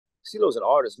CeeLo's an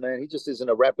artist, man. He just isn't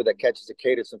a rapper that catches a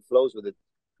cadence and flows with it.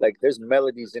 Like there's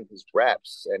melodies in his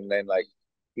raps, and then like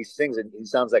he sings and he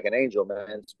sounds like an angel, man.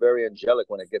 It's very angelic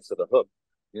when it gets to the hook,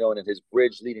 you know. And in his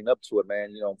bridge leading up to it,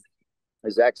 man, you know,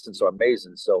 his accents are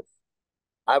amazing. So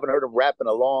I haven't heard him rap in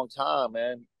a long time,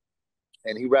 man.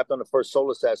 And he rapped on the first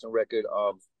Soul Assassin record.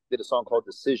 Did a song called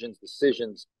Decisions,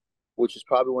 which is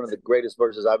probably one of the greatest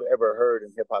verses I've ever heard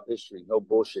in hip hop history. No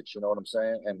bullshit, you know what I'm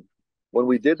saying? And when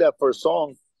we did that first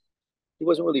song, he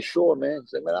wasn't really sure, man.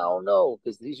 He's like, man, I don't know,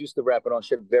 because he's used to rapping on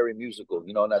shit very musical,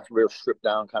 you know, and that's real stripped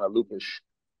down, kind of loopish.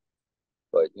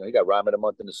 But you know, he got Rhyme of the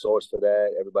Month in the Source for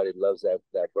that. Everybody loves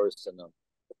that verse, and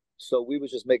so we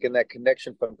was just making that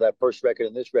connection from that first record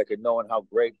and this record, knowing how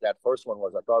great that first one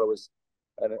was. I thought it was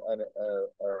a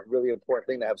really important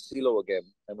thing to have CeeLo again.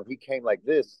 And when he came like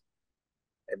this,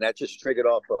 and that just triggered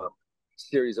off a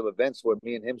series of events where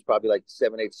me and him's probably like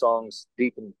 7, 8 songs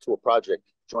deep into a project,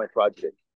 joint project.